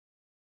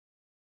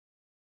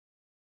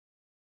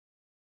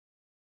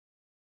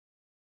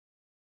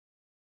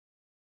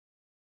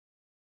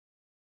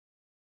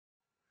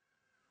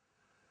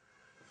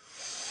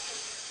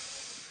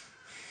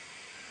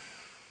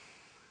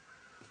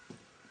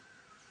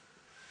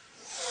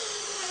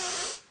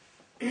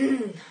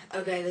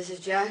Okay, this is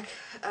Jack.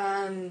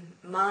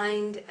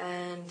 Mind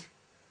and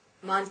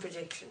mind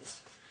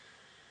projections.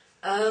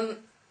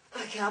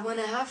 Okay, I'm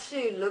gonna have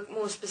to look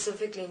more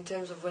specifically in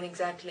terms of when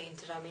exactly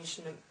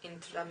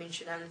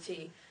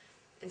interdimensionality,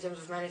 in terms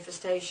of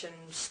manifestation,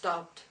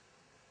 stopped.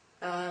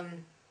 At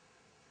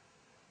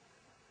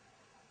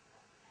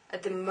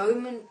the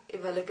moment,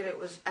 if I look at it,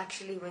 was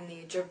actually when the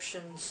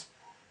Egyptians,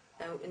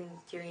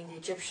 during the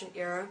Egyptian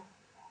era.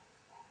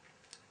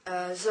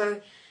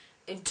 So,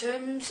 in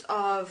terms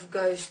of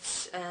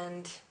ghosts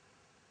and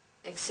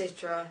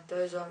etc.,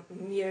 those are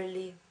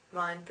merely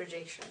mind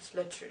projections,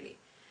 literally.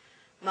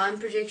 Mind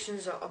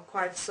projections are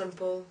quite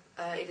simple.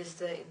 It is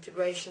the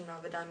integration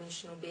of a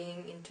dimensional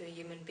being into a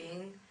human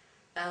being.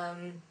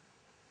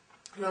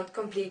 Not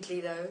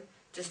completely though,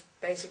 just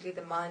basically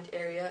the mind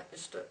area,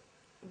 just a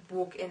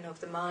walk-in of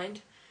the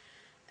mind.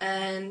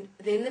 And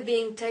then the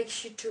being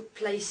takes you to a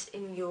place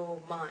in your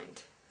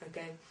mind,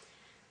 okay?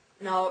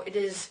 Now it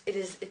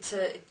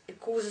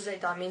causes a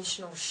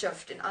dimensional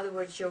shift. In other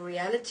words, your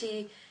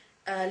reality,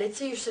 let's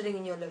say you're sitting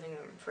in your living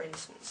room, for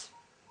instance.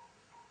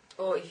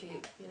 Or if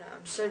you're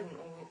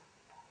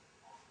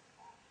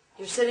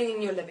sitting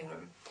in your living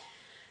room.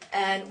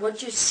 And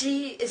what you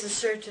see is a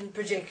certain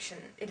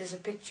projection. It is a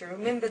picture.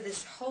 Remember,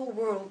 this whole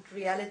world,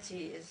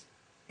 reality is,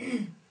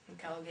 okay,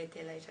 I'll get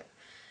there later.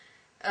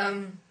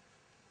 And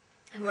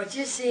what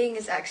you're seeing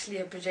is actually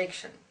a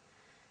projection.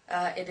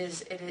 It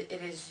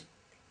is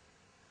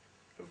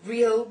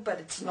real, but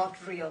it's not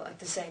real at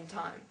the same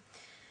time.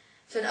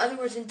 So in other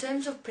words, in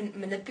terms of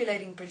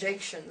manipulating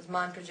projections,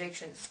 mind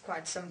projections, it's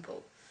quite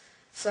simple.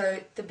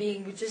 So the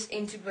being would just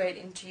integrate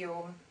into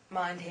your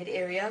mind head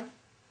area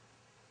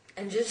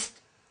and just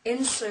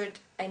insert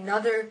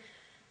another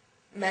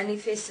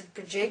manifested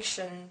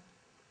projection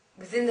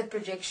within the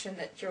projection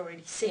that you're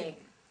already seeing.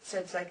 So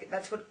it's like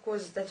that's what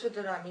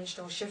the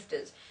dimensional shift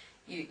is.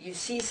 You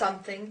see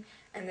something,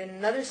 and then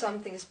another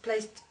something is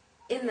placed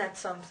in that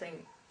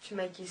something to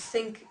make you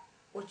think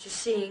what you're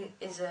seeing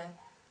is a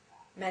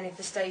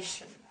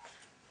manifestation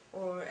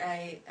or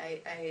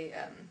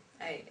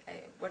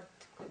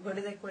what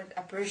do they call it?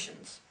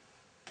 Apparitions.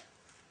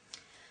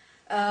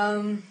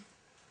 And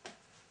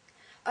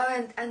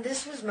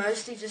this was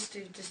mostly just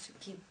to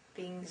keep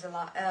beings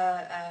alive,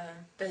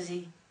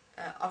 busy,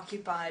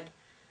 occupied,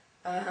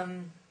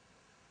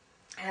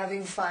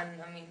 having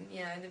fun. I mean,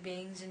 the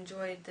beings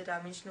enjoyed, the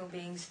dimensional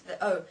beings.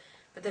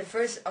 But they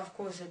first, of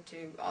course, had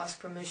to ask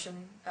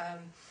permission.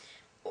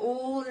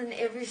 All and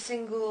every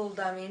single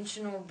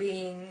dimensional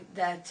being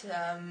that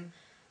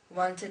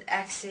wanted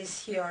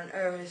access here on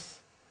Earth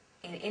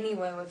in any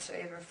way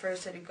whatsoever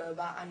first had to go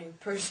by Anu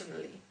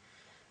personally.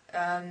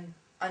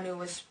 Anu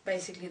was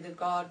basically the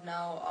god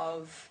now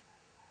of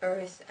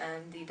Earth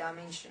and the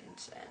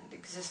dimensions and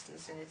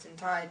existence in its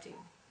entirety,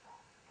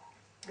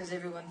 because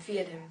everyone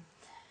feared him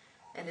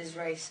and his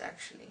race.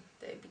 Actually,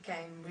 they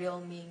became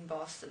real mean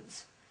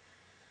bastards.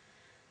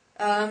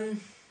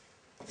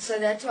 So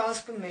they had to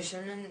ask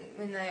permission, and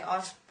when they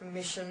asked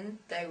permission,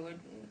 they would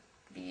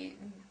be,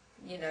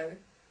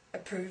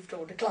 approved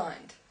or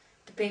declined,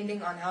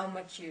 depending on how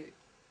much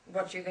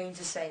what you're going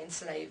to say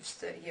enslaves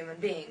the human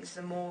beings.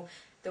 The more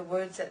the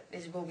words that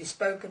will be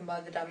spoken by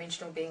the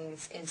dimensional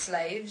beings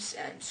enslaves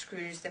and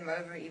screws them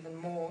over even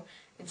more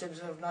in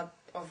terms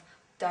of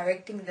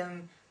directing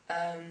them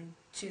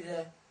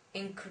to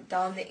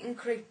down the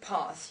incorrect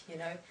path.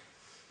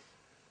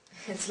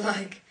 It's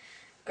like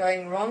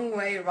going wrong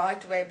way,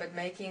 right way, but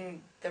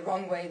making the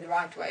wrong way the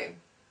right way.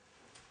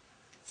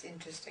 It's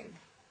interesting.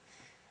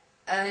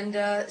 And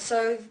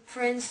so,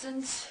 for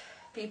instance,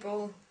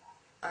 people,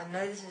 I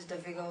know this is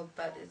difficult,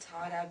 but it's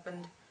how it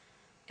happened.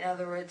 In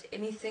other words,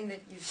 anything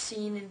that you've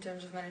seen in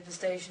terms of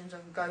manifestations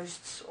of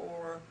ghosts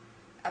or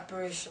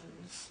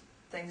apparitions,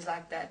 things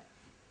like that,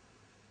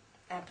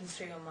 happens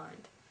through your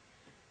mind.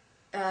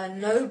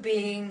 No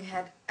being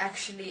had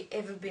actually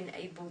ever been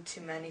able to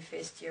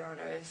manifest here on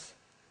Earth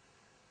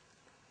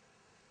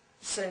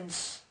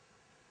since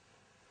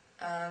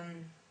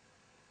Anu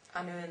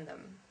and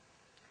them.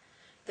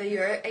 Though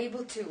you're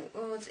able to,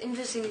 what's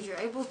interesting is you're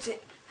able to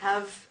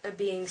have a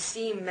being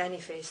seem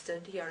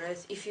manifested here on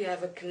Earth if you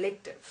have a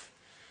collective.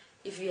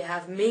 If you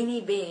have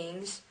many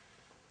beings,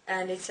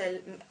 and let's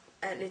say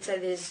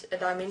there's a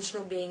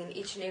dimensional being in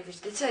each and every,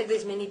 let's say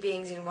there's many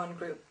beings in one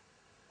group.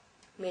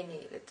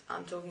 Many,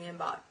 I'm talking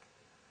about,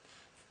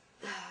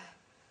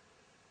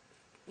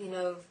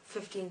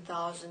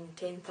 15,000,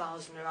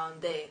 10,000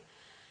 around there.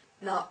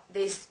 Now,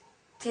 there's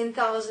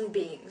 10,000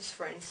 beings,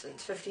 for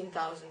instance,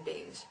 15,000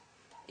 beings,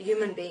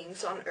 human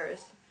beings on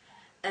Earth,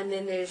 and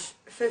then there's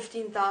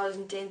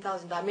 15,000,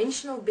 10,000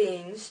 dimensional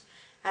beings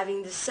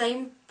having the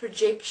same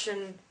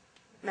projection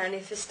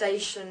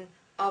manifestation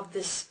of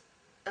this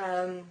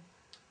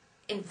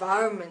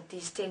environment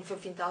these 10,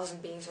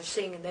 15,000 beings are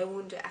seeing, and they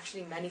want to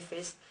actually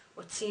manifest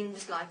what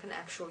seems like an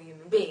actual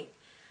human being.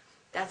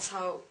 That's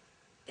how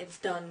it's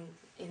done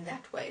in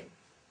that way.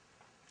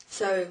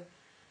 So,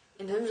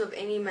 in terms of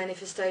any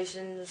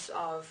manifestations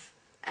of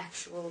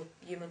actual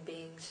human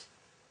beings,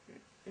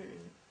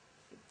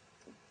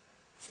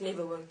 It's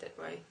never worked that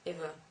way,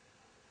 ever.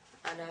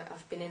 I know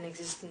I've been in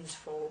existence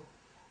for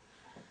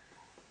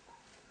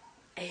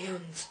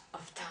aeons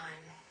of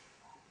time.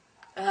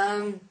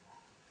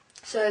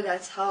 So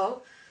that's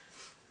how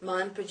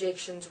mind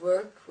projections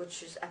work,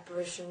 which is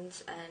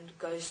apparitions and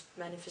ghost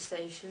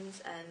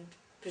manifestations and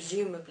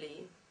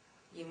presumably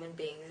human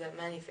beings that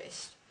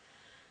manifest.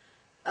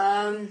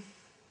 So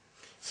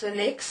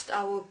next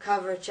I will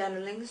cover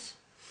channelings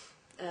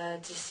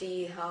to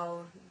see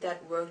how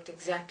that worked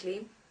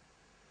exactly,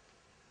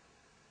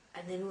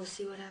 and then we'll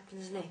see what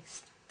happens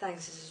next.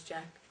 Thanks, this is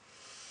Jack.